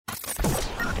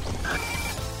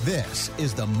This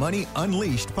is the Money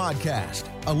Unleashed podcast,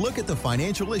 a look at the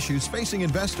financial issues facing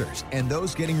investors and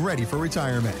those getting ready for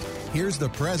retirement. Here's the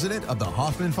president of the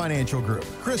Hoffman Financial Group,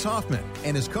 Chris Hoffman,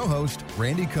 and his co-host,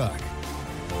 Randy Cook.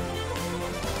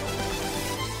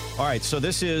 All right, so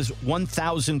this is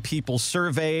 1,000 people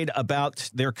surveyed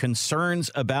about their concerns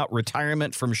about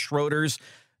retirement from Schroders.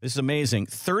 This is amazing.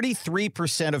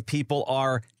 33% of people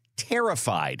are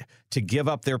terrified to give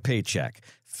up their paycheck.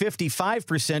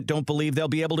 55% don't believe they'll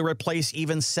be able to replace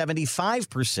even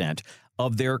 75%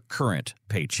 of their current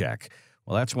paycheck.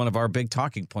 Well, that's one of our big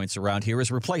talking points around here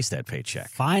is replace that paycheck.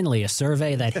 Finally, a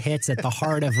survey that hits at the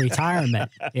heart of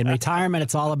retirement. In retirement,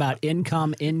 it's all about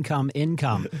income, income,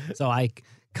 income. So I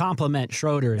compliment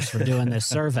Schroders for doing this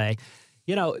survey.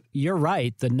 You know, you're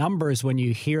right. The numbers, when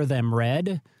you hear them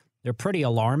read, they're pretty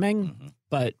alarming,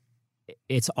 but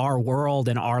it's our world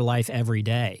and our life every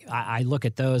day. I look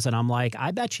at those and I'm like,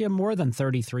 I bet you more than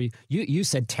 33. You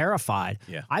said terrified.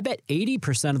 Yeah. I bet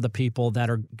 80% of the people that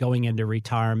are going into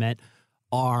retirement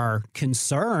are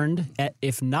concerned,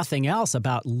 if nothing else,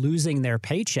 about losing their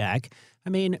paycheck. I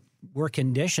mean, we're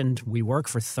conditioned. We work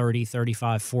for 30,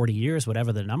 35, 40 years,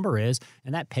 whatever the number is,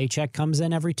 and that paycheck comes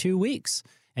in every 2 weeks.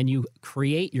 And you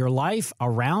create your life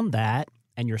around that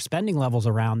and your spending levels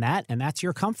around that, and that's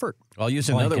your comfort. I'll use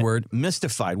another word,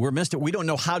 mystified. We don't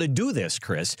know how to do this,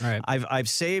 Chris. Right. I've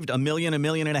saved $1 million, $1.5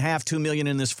 million, $2 million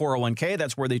in this 401k.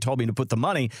 That's where they told me to put the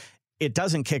money. It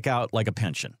doesn't kick out like a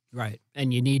pension. Right.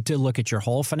 And you need to look at your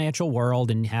whole financial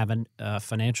world and have a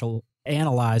financial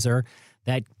analyzer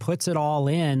that puts it all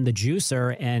in the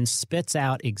juicer and spits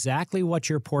out exactly what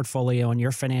your portfolio and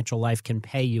your financial life can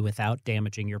pay you without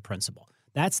damaging your principal.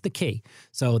 That's the key.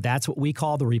 So that's what we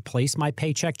call the Replace My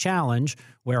Paycheck Challenge,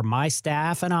 where my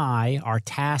staff and I are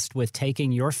tasked with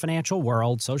taking your financial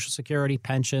world, Social Security,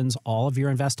 pensions, all of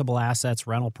your investable assets,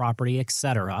 rental property,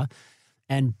 etc.,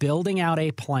 and building out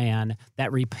a plan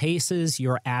that replaces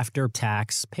your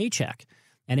after-tax paycheck.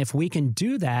 And if we can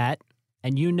do that,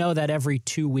 and you know that every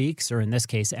 2 weeks, or in this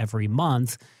case, every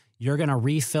month, you're going to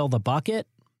refill the bucket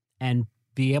and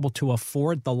be able to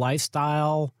afford the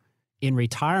lifestyle in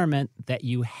retirement that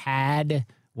you had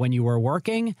when you were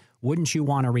working, wouldn't you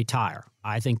want to retire?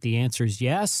 I think the answer is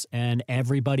yes. And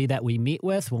everybody that we meet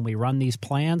with, when we run these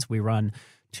plans, we run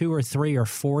 2 or 3 or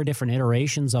 4 different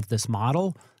iterations of this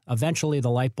model. Eventually,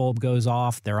 the light bulb goes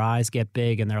off, their eyes get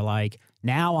big, and they're like,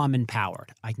 now I'm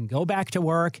empowered. I can go back to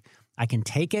work. I can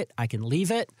take it. I can leave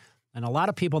it. And a lot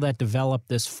of people that develop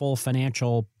this full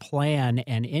financial plan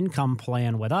and income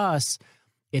plan with us,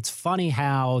 it's funny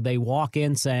how they walk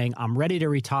in saying, I'm ready to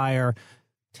retire.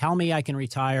 Tell me I can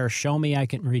retire. Show me I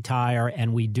can retire.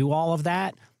 And we do all of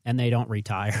that, and they don't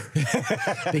retire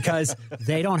because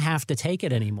they don't have to take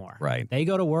it anymore. Right. They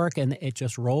go to work, and it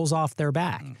just rolls off their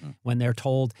back. When they're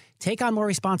told, take on more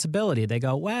responsibility, they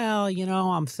go, well,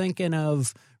 I'm thinking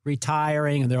of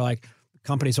retiring. And they're like,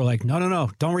 companies are like, no,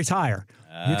 don't retire.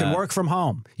 You can work from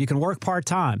home. You can work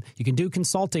part-time. You can do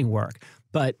consulting work.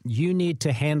 But you need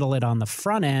to handle it on the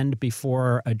front end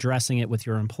before addressing it with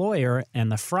your employer. And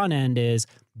the front end is,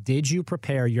 did you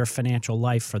prepare your financial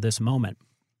life for this moment?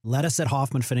 Let us at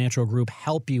Hoffman Financial Group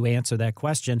help you answer that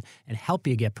question and help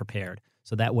you get prepared.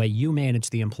 So that way you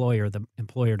manage the employer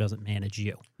doesn't manage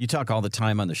you. You talk all the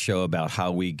time on the show about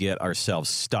how we get ourselves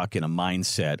stuck in a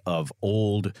mindset of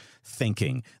old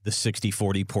thinking, the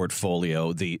 60-40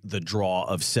 portfolio, the draw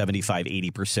of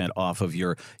 75-80% off of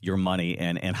your money,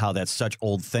 and how that's such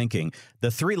old thinking.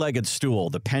 The three-legged stool,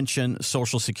 the pension,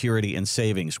 Social Security, and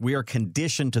savings, we are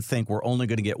conditioned to think we're only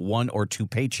going to get 1 or 2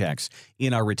 paychecks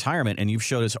in our retirement, and you've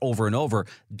showed us over and over,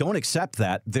 don't accept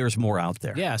that. There's more out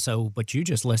there. Yeah, but you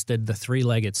just listed the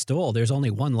three-legged stool. There's only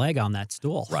one leg on that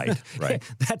stool. Right.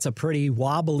 That's a pretty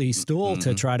wobbly stool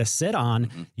to try to sit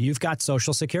on. You've got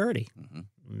Social Security.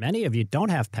 Many of you don't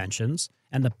have pensions,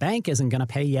 and the bank isn't going to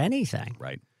pay you anything.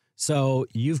 Right. So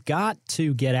you've got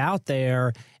to get out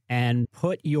there and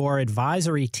put your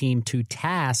advisory team to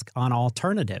task on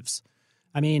alternatives.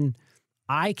 I mean,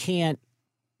 I can't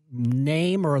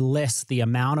name or list the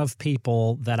amount of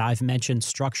people that I've mentioned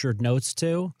structured notes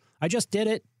to. I just did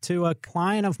it to a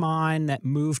client of mine that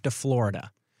moved to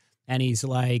Florida. And he's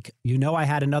like, I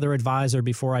had another advisor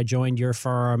before I joined your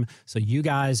firm, so you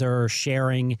guys are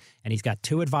sharing. And he's got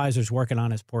 2 advisors working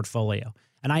on his portfolio.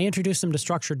 And I introduced him to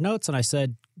structured notes, and I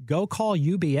said, go call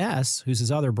UBS, who's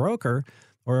his other broker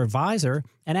or advisor,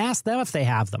 and ask them if they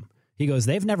have them. He goes,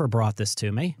 they've never brought this to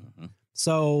me.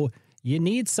 So you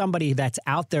need somebody that's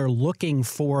out there looking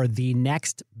for the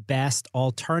next best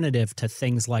alternative to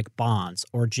things like bonds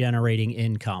or generating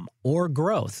income or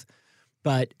growth.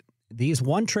 But these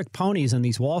one-trick ponies and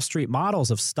these Wall Street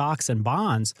models of stocks and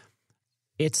bonds,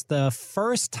 It's the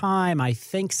first time, I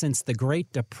think, since the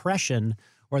Great Depression,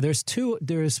 or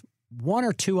there's one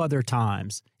or two other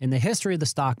times in the history of the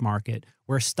stock market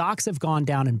where stocks have gone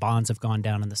down and bonds have gone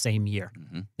down in the same year.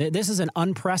 Mm-hmm. This is an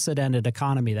unprecedented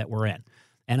economy that we're in.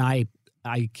 And I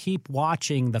keep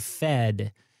watching the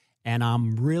Fed, and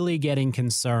I'm really getting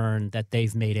concerned that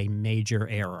they've made a major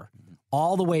error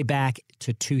all the way back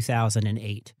to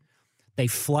 2008. They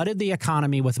flooded the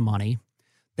economy with money.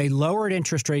 They lowered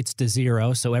interest rates to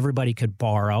zero so everybody could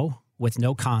borrow with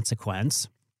no consequence.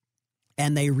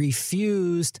 And they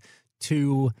refused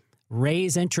to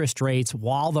raise interest rates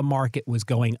while the market was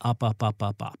going up.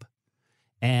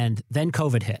 And then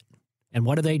COVID hit. And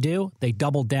what do? They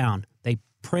doubled down. They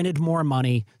printed more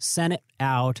money, sent it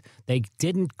out. They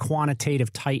didn't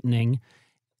quantitative tightening,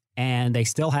 and they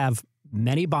still have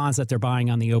many bonds that they're buying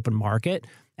on the open market.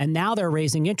 And now they're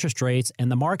raising interest rates, and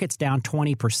the market's down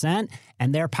 20%,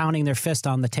 and they're pounding their fist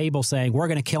on the table saying, we're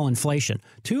going to kill inflation.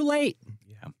 Too late.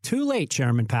 Too late,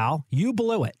 Chairman Powell. You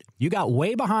blew it. You got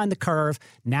way behind the curve.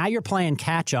 Now you're playing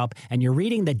catch up, and you're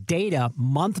reading the data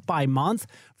month by month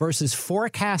versus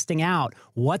forecasting out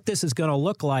what this is going to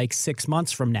look like 6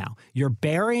 months from now. You're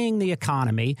burying the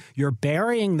economy. You're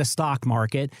burying the stock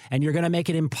market, and you're going to make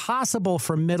it impossible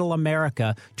for middle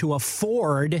America to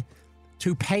afford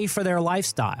to pay for their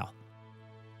lifestyle.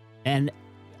 And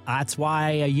that's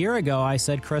why a year ago I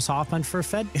said Chris Hoffman for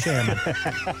Fed chairman.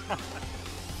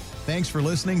 Thanks for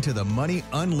listening to the Money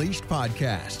Unleashed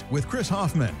podcast with Chris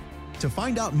Hoffman. To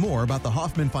find out more about the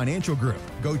Hoffman Financial Group,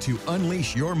 go to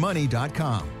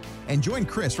unleashyourmoney.com and join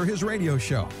Chris for his radio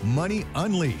show, Money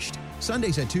Unleashed,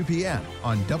 Sundays at 2 p.m.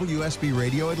 on WSB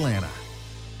Radio Atlanta.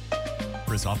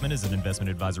 Chris Hoffman is an investment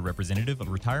advisor representative of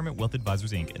Retirement Wealth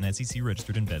Advisors, Inc., an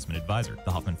SEC-registered investment advisor.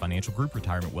 The Hoffman Financial Group,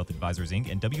 Retirement Wealth Advisors, Inc.,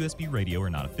 and WSB Radio are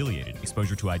not affiliated.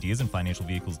 Exposure to ideas and financial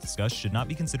vehicles discussed should not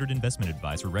be considered investment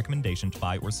advice or recommendation to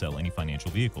buy or sell any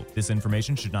financial vehicle. This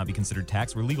information should not be considered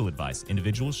tax or legal advice.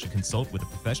 Individuals should consult with a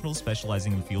professional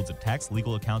specializing in the fields of tax,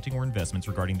 legal, accounting, or investments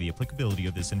regarding the applicability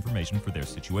of this information for their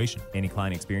situation. Any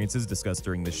client experiences discussed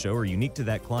during this show are unique to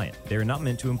that client. They are not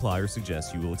meant to imply or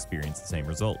suggest you will experience the same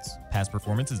results. Past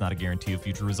performance is not a guarantee of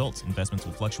future results. Investments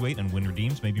will fluctuate, and when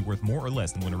redeemed may be worth more or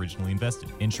less than when originally invested.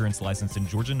 Insurance licensed in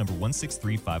Georgia, number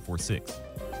 163546.